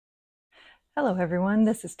Hello everyone,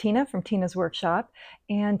 this is Tina from Tina's Workshop,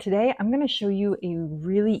 and today I'm going to show you a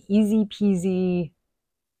really easy peasy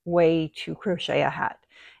way to crochet a hat.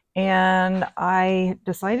 And I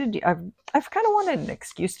decided I've kind of wanted an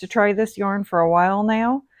excuse to try this yarn for a while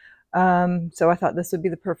now, so I thought this would be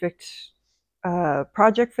the perfect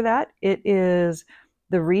project for that. It is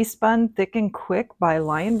the Re-Spun Thick and Quick by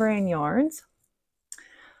Lion Brand Yarns.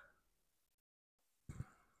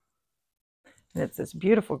 And it's this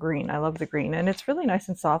beautiful green. I love the green. And it's really nice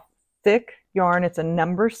and soft, thick yarn. It's a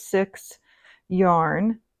number 6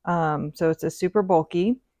 yarn. So it's a super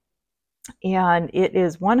bulky. And it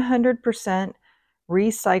is 100%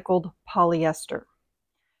 recycled polyester.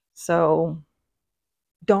 So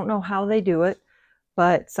don't know how they do it,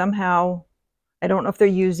 but somehow, I don't know if they're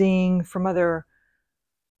using from other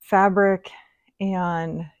fabric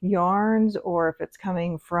and yarns or if it's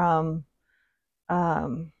coming from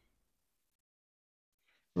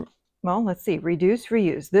well, let's see, reduce,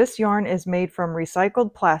 reuse. This yarn is made from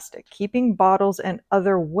recycled plastic, keeping bottles and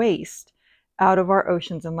other waste out of our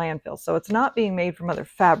oceans and landfills. So it's not being made from other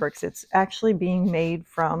fabrics. It's actually being made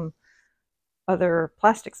from other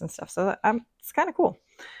plastics and stuff. So it's kind of cool.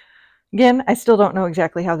 Again, I still don't know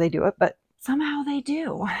exactly how they do it, but somehow they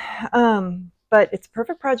do. But it's a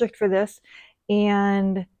perfect project for this.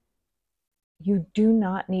 And you do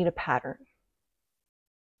not need a pattern.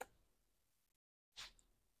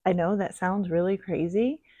 I know that sounds really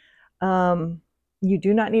crazy. You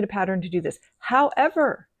do not need a pattern to do this.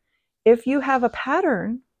 However, if you have a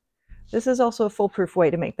pattern, this is also a foolproof way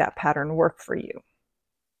to make that pattern work for you.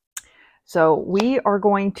 So we've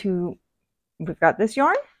got this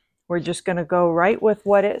yarn. We're just going to go right with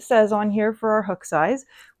what it says on here for our hook size,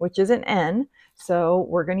 which is an N. So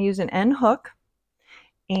we're going to use an N hook.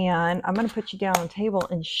 And I'm going to put you down on the table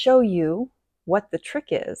and show you what the trick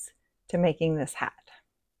is to making this hat.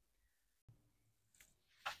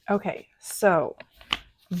 Okay, so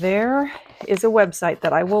there is a website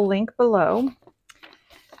that I will link below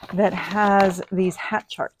that has these hat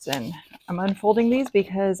charts, and I'm unfolding these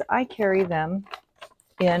because I carry them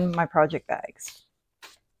in my project bags.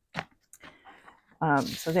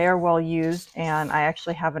 So they are well used, and I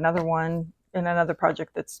actually have another one in another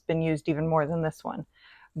project that's been used even more than this one.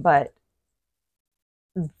 But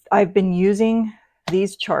I've been using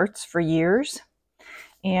these charts for years,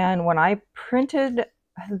 and when I printed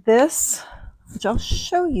this, which I'll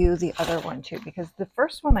show you the other one too, because the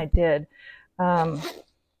first one I did,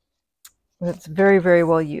 it's very, very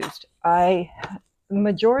well used. The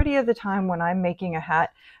majority of the time when I'm making a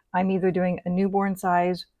hat, I'm either doing a newborn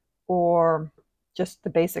size or just the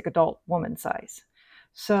basic adult woman size.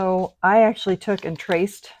 So I actually took and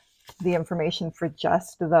traced the information for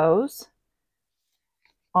just those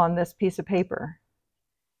on this piece of paper.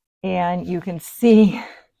 And you can see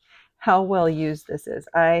how well used this is.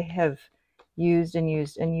 I have used and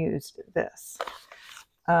used and used this.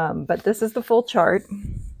 But this is the full chart.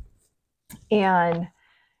 And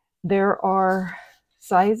there are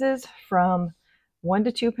sizes from 1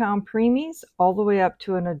 to 2 pound preemies all the way up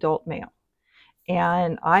to an adult male.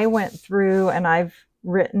 And I went through and I've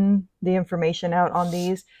written the information out on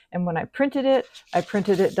these. And when I printed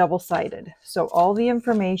it double-sided. So all the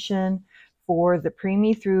information for the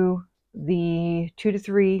preemie through the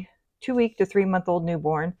 2 week to 3 month old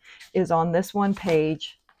newborn is on this one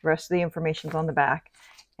page. The rest of the information is on the back.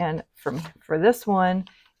 And for this one,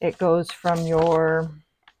 it goes from your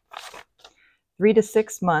 3 to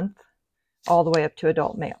 6 month all the way up to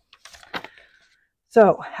adult male.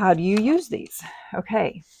 So how do you use these?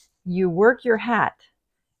 Okay, you work your hat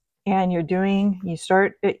and you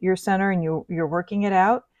start at your center and you're working it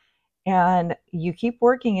out, and you keep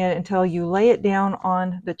working it until you lay it down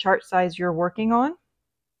on the chart size you're working on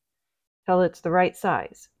till it's the right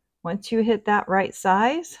size. Once you hit that right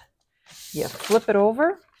size, you flip it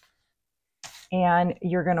over and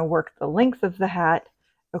you're going to work the length of the hat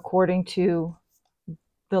according to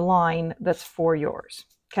the line that's for yours.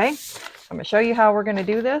 Okay, so I'm going to show you how we're going to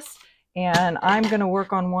do this, and I'm going to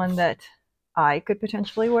work on one that I could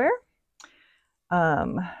potentially wear.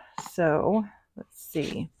 So let's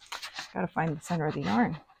see, got to find the center of the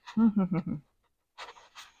yarn.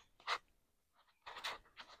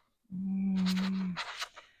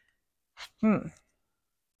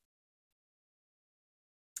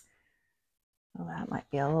 Well, that might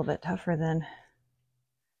be a little bit tougher than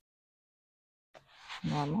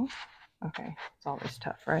normal. Okay, it's always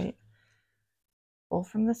tough, right? Pull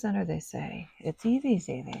from the center, they say. It's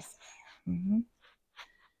easy, they say.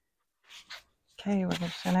 Okay, we're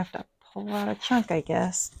just gonna have to pull out a chunk, I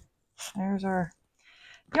guess. There's our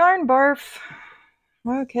yarn barf.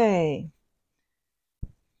 Okay.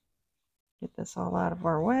 Get this all out of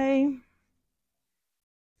our way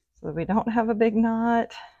so that we don't have a big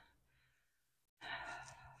knot.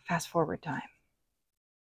 Fast forward time.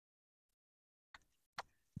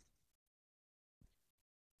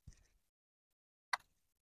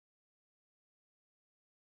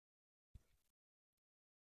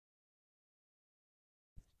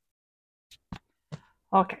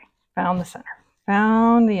 Okay, found the center,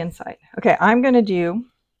 found the inside. Okay, I'm going to do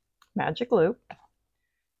magic loop,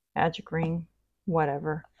 magic ring,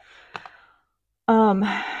 whatever.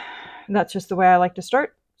 That's just the way I like to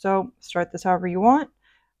start. So start this however you want,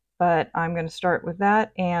 but I'm going to start with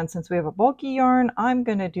that. And since we have a bulky yarn, I'm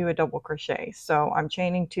going to do a double crochet. So I'm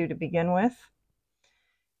chaining 2 to begin with,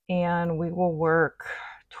 and we will work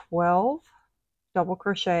 12 double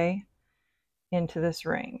crochet into this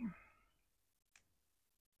ring.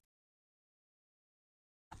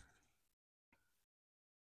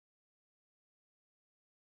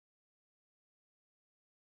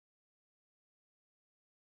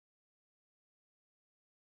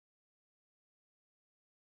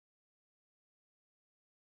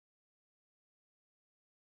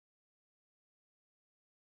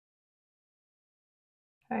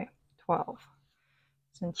 Okay, 12.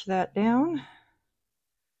 Cinch that down,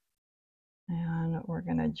 and we're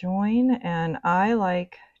going to join. And I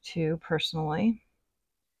like to personally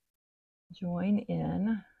join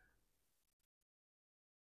in.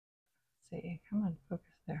 Let's see, come on, focus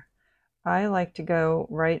there. I like to go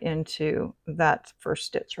right into that first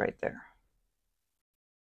stitch right there.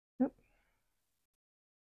 Oop.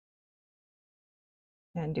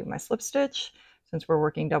 And do my slip stitch. Since we're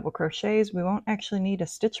working double crochets, we won't actually need a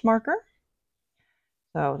stitch marker.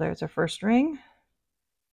 So there's our first ring.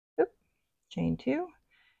 Oop. Chain 2.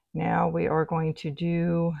 Now we are going to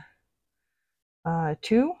do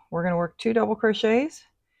 2. We're going to work 2 double crochets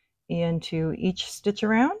into each stitch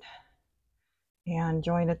around and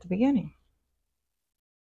join at the beginning.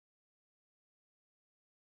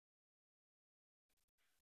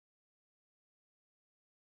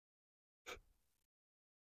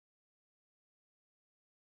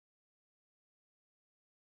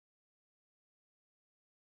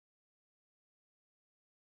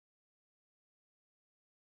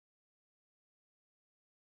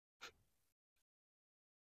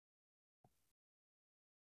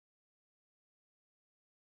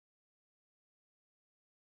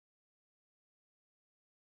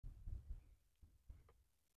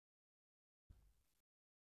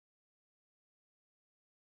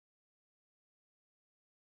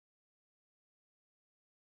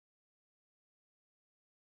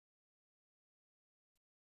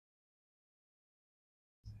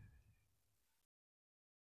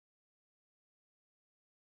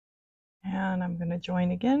 And I'm going to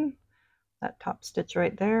join again. That top stitch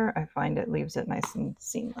right there, I find it leaves it nice and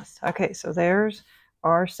seamless. Okay, so there's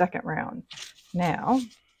our second round. Now,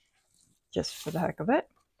 just for the heck of it,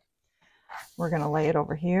 we're going to lay it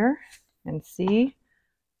over here and see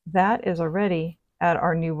that is already at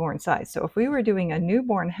our newborn size. So if we were doing a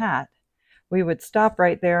newborn hat, we would stop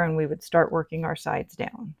right there and we would start working our sides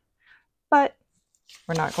down. But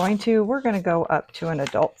we're not going to. We're going to go up to an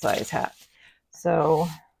adult size hat. So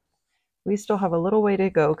we still have a little way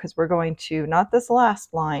to go because we're going to, not this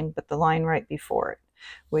last line, but the line right before it,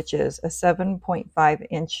 which is a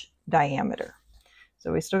 7.5-inch diameter.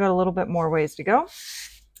 So we still got a little bit more ways to go.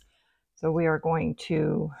 So we are going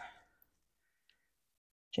to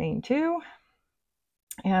chain 2,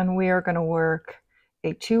 and we are going to work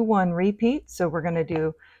a 2-1 repeat. So we're going to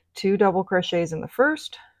do 2 double crochets in the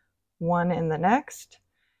first, 1 in the next,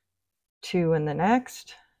 2 in the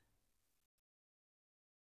next,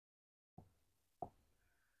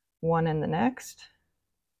 1 in the next,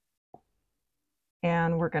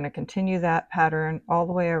 and we're going to continue that pattern all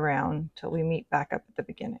the way around till we meet back up at the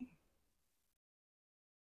beginning.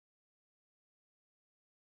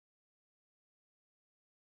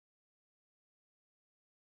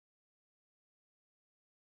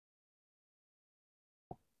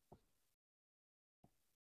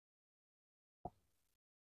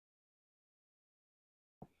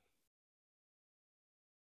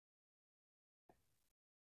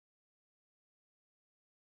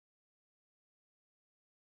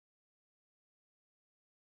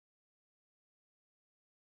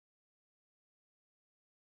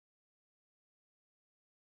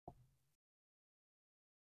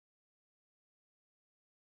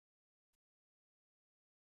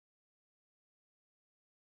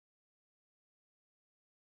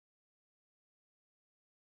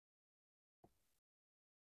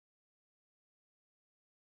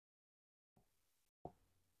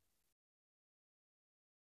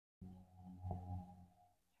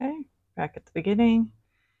 back at the beginning,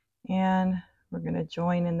 and we're going to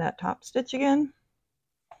join in that top stitch again.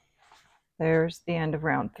 There's the end of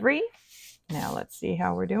round 3. Now let's see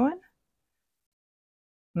how we're doing.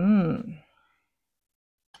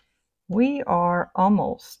 We are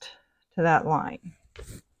almost to that line.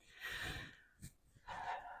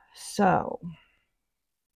 So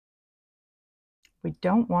we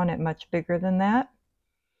don't want it much bigger than that,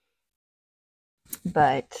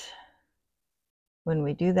 but when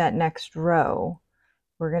we do that next row,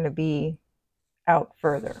 we're going to be out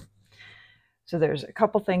further. So there's a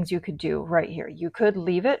couple things you could do right here. You could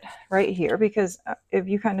leave it right here, because if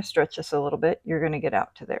you kind of stretch this a little bit, you're going to get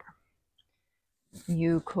out to there.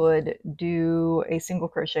 You could do a single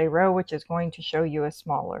crochet row, which is going to show you a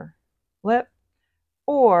smaller lip,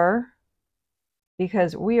 or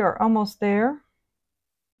because we are almost there,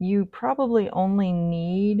 you probably only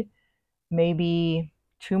need maybe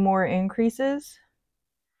 2 more increases.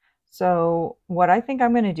 So what I think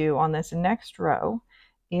I'm going to do on this next row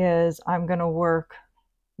is I'm going to work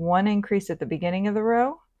 1 increase at the beginning of the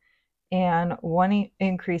row and 1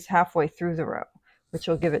 increase halfway through the row, which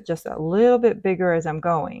will give it just a little bit bigger as I'm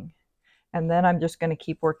going. And then I'm just going to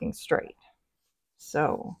keep working straight.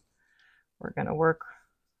 So we're going to work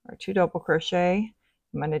our 2 double crochet.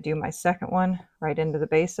 I'm going to do my second one right into the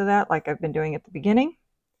base of that, like I've been doing at the beginning.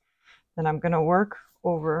 Then I'm going to work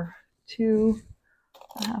over to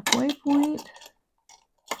the halfway point,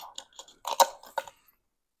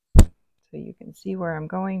 so you can see where I'm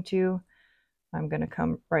going to. I'm going to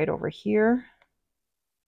come right over here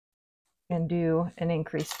and do an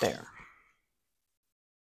increase there.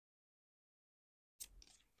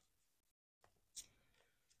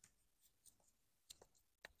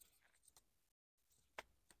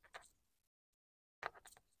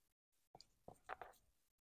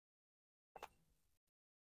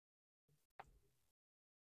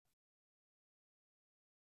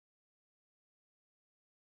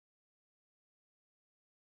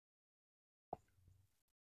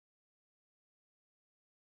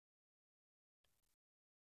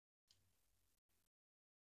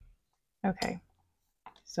 Okay,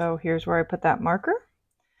 so here's where I put that marker.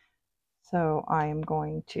 So I am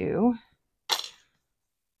going to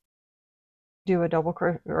do a double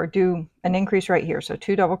crochet, or do an increase right here. So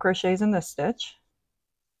 2 double crochets in this stitch.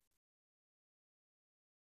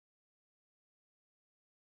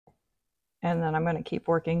 And then I'm going to keep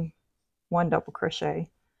working 1 double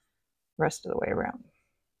crochet the rest of the way around.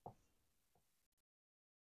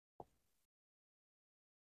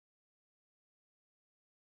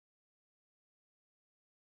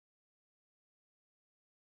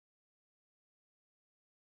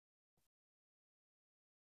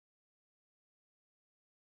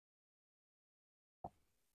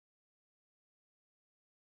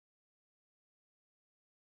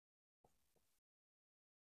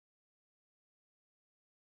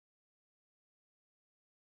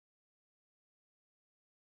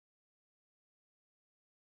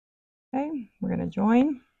 Okay, we're going to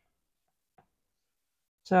join.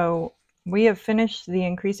 So we have finished the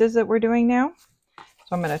increases that we're doing now. So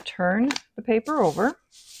I'm going to turn the paper over.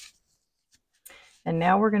 And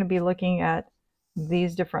now we're going to be looking at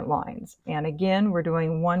these different lines. And again, we're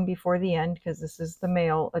doing 1 before the end because this is the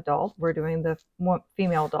male adult. We're doing the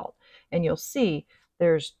female adult. And you'll see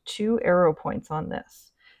there's 2 arrow points on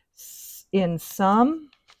this. In some,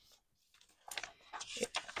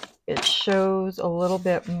 it shows a little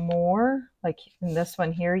bit more. Like in this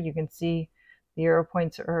one here, you can see the arrow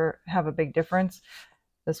points have a big difference.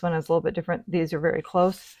 This one is a little bit different. These are very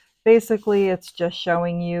close. Basically, it's just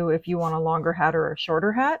showing you if you want a longer hat or a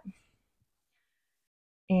shorter hat.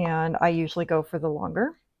 And I usually go for the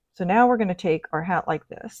longer. So now we're going to take our hat like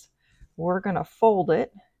this. We're going to fold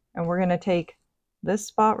it, and we're going to take this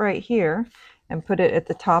spot right here and put it at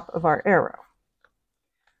the top of our arrow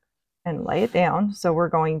and lay it down. So we're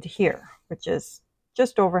going to here, which is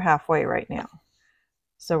just over halfway right now.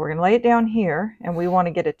 So we're going to lay it down here, and we want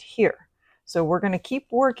to get it to here. So we're going to keep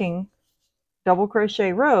working double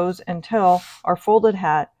crochet rows until our folded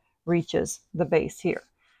hat reaches the base here.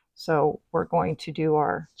 So we're going to do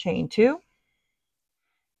our chain 2,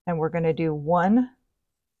 and we're going to do 1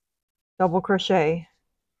 double crochet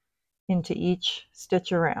into each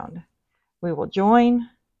stitch around. We will join,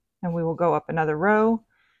 and we will go up another row,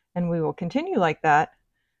 and we will continue like that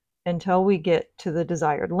until we get to the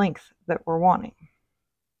desired length that we're wanting.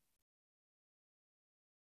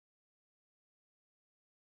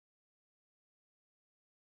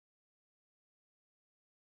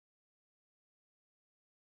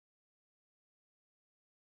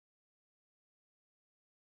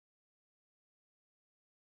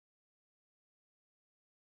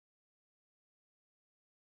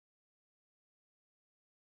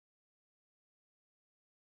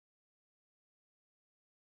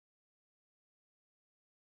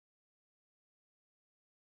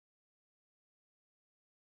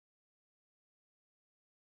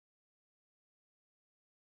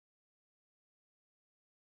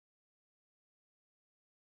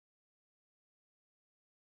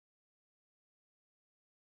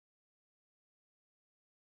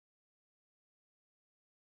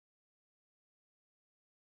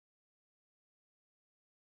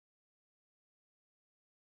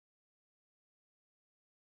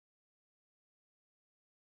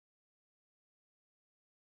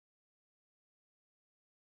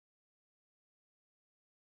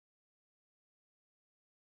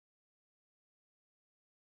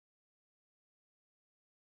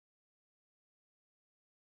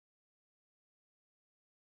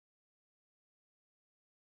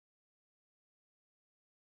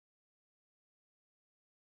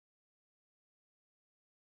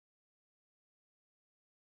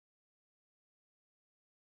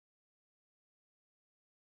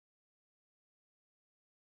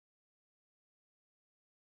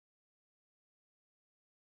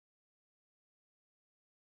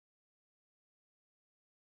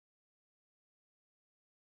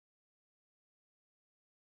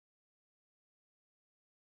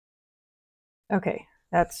 Okay,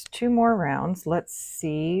 that's 2 more rounds. Let's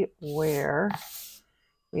see where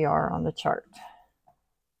we are on the chart.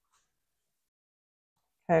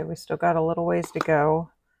 Okay, we still got a little ways to go.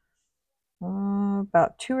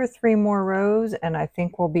 About 2 or 3 more rows, and I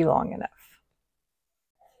think we'll be long enough.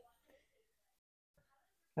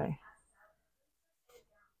 Okay.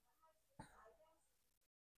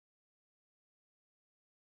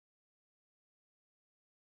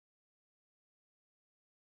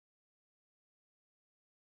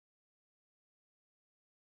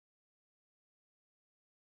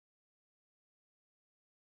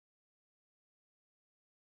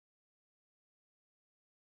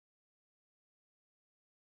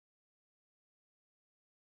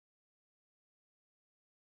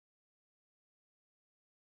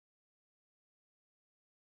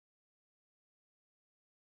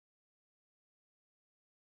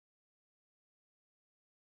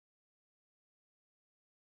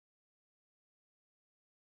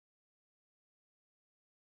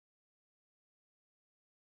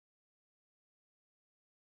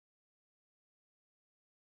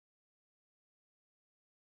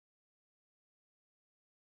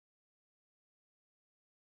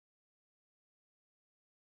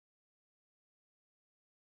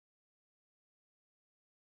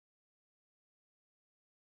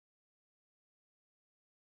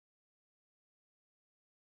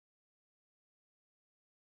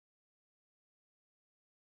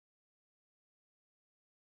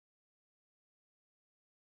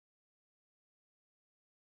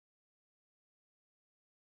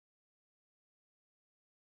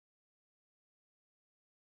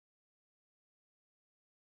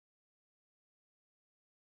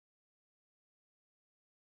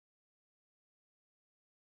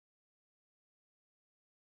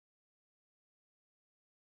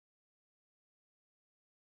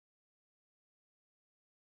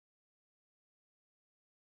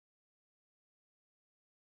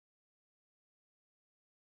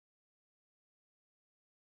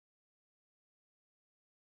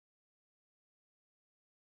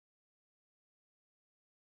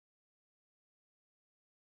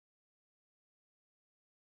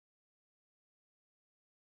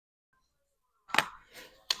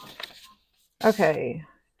 Okay,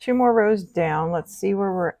 2 more rows down. Let's see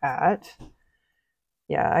where we're at.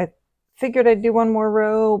 Yeah, I figured I'd do 1 more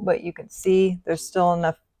row, but you can see there's still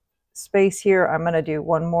enough space here. I'm going to do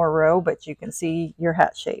 1 more row, but you can see your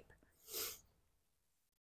hat shape.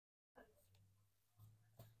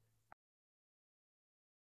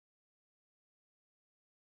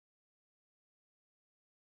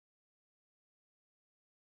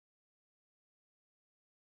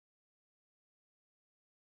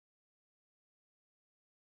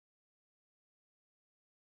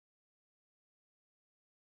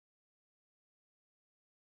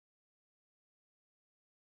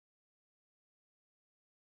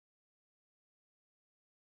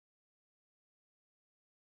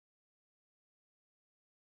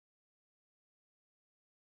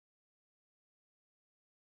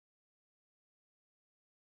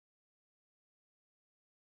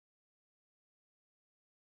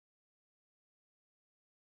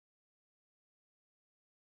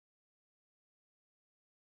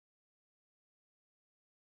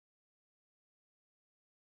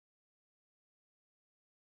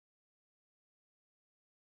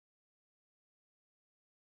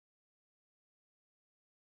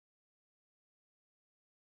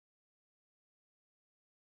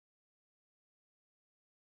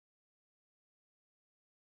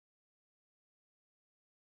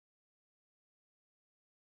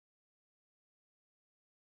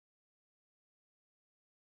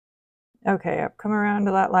 Okay, I've come around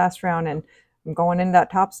to that last round and I'm going in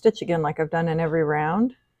that top stitch again like I've done in every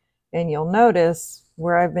round. And you'll notice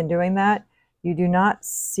where I've been doing that, you do not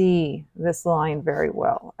see this line very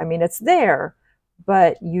well. I mean, it's there,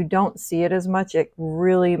 but you don't see it as much. It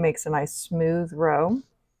really makes a nice smooth row.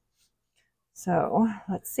 So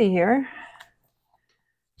let's see here.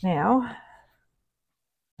 Now,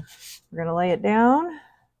 we're going to lay it down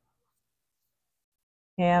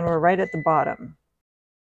and we're right at the bottom.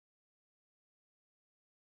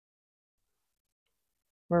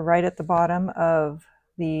 We're right at the bottom of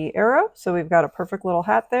the arrow, so we've got a perfect little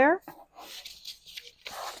hat there.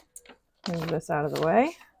 Move this out of the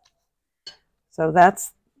way. So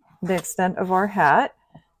that's the extent of our hat.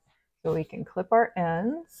 So we can clip our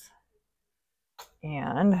ends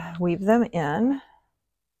and weave them in.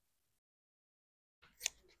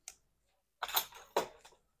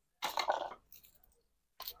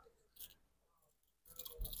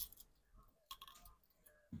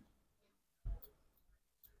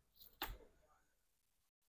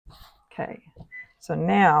 Okay, So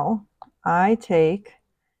now I take,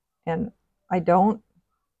 and I do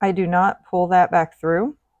not pull that back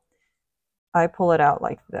through. I pull it out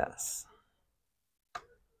like this.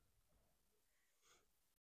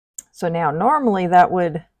 So now normally that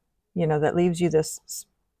would, that leaves you this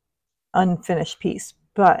unfinished piece,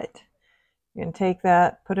 but you can take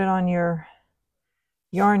that, put it on your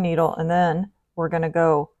yarn needle, and then we're going to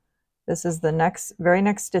go, this is the very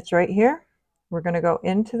next stitch right here. We're going to go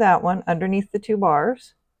into that one underneath the 2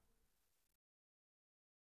 bars.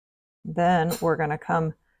 Then we're going to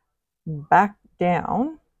come back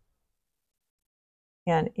down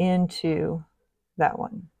and into that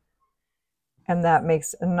one. And that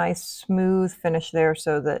makes a nice smooth finish there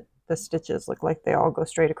so that the stitches look like they all go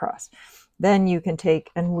straight across. Then you can take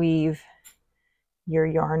and weave your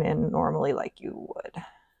yarn in normally like you would.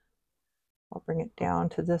 I'll bring it down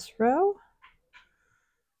to this row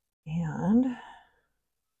and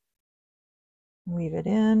weave it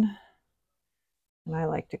in. And I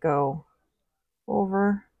like to go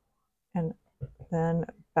over and then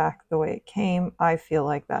back the way it came. I feel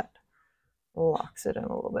like that locks it in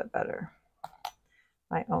a little bit better.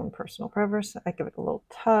 My own personal preference. I give it a little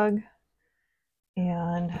tug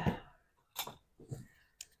and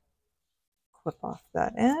clip off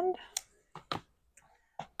that end.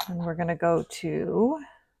 And we're going to go to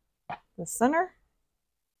the center,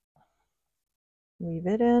 weave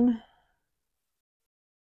it in.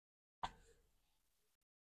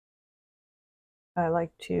 I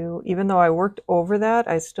like to, even though I worked over that,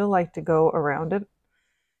 I still like to go around it,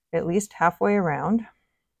 at least halfway around,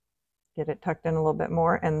 get it tucked in a little bit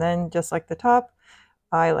more. And then just like the top,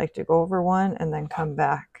 I like to go over one and then come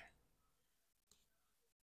back.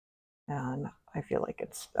 And I feel like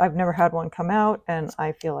I've never had one come out, and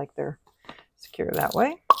I feel like they're secure that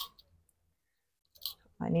way.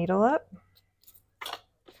 My needle up,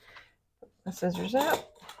 put the scissors out,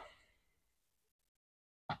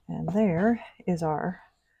 and there is our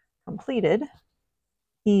completed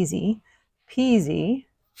easy peasy,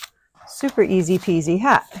 super easy peasy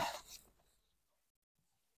hat.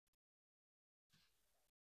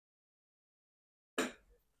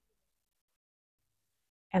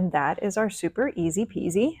 And that is our super easy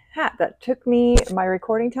peasy hat. That took me, my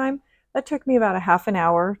recording time, that took me about a half an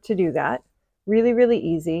hour to do that. Really, really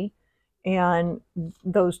easy. And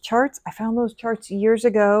those charts, I found those charts years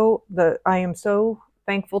ago. I am so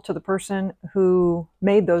thankful to the person who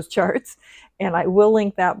made those charts, and I will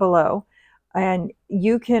link that below. And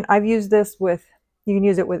I've used this with, you can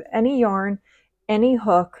use it with any yarn, any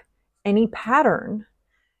hook, any pattern,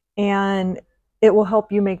 and it will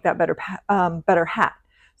help you make that better hat.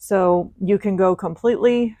 So you can go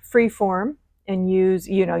completely free form and use,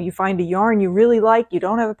 you find a yarn you really like, you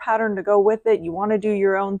don't have a pattern to go with it, you want to do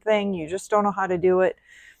your own thing, you just don't know how to do it.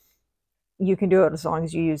 You can do it as long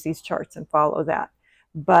as you use these charts and follow that.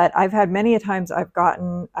 But I've had many a times I've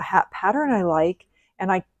gotten a hat pattern I like,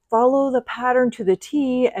 and I follow the pattern to the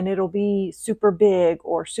T, and it'll be super big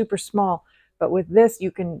or super small. But with this, you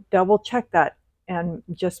can double check that and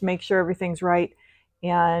just make sure everything's right.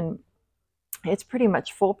 And it's pretty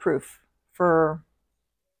much foolproof for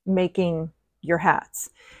making your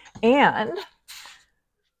hats. And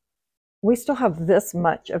we still have this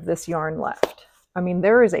much of this yarn left. I mean,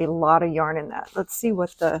 there is a lot of yarn in that. Let's see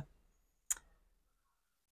what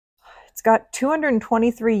it's got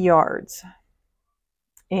 223 yards.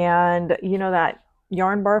 And that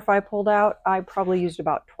yarn barf I pulled out, I probably used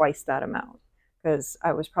about twice that amount, because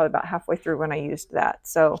I was probably about halfway through when I used that.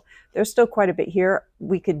 So there's still quite a bit here.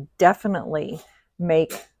 We could definitely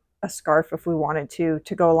make a scarf if we wanted to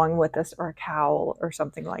go along with this, or a cowl or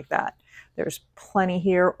something like that. There's plenty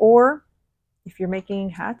here. Or if you're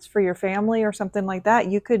making hats for your family or something like that,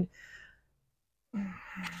 you could,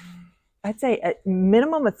 I'd say a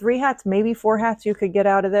minimum of 3 hats, maybe 4 hats you could get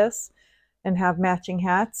out of this and have matching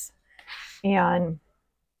hats. And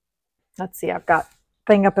let's see, I've got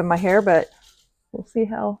thing up in my hair, but we'll see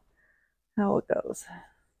how it goes.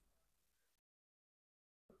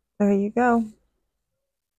 There you go.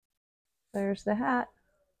 There's the hat.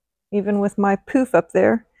 Even with my poof up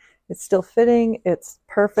there, it's still fitting. It's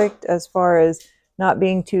perfect as far as not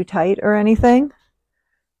being too tight or anything.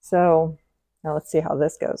 So now let's see how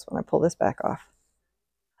this goes when I pull this back off.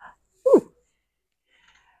 Whew.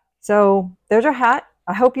 So there's our hat.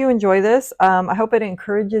 I hope you enjoy this. I hope it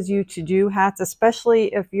encourages you to do hats,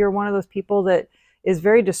 especially if you're one of those people that is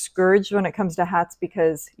very discouraged when it comes to hats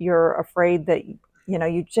because you're afraid that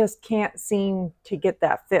you just can't seem to get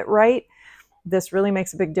that fit right. This really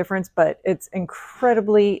makes a big difference, but it's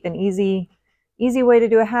incredibly an easy way to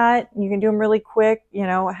do a hat. You can do them really quick,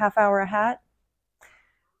 a half hour a hat.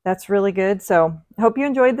 That's really good. So I hope you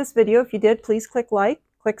enjoyed this video. If you did, please click like,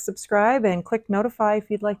 click subscribe, and click notify if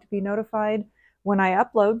you'd like to be notified when I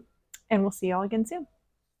upload. And we'll see you all again soon.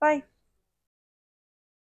 Bye.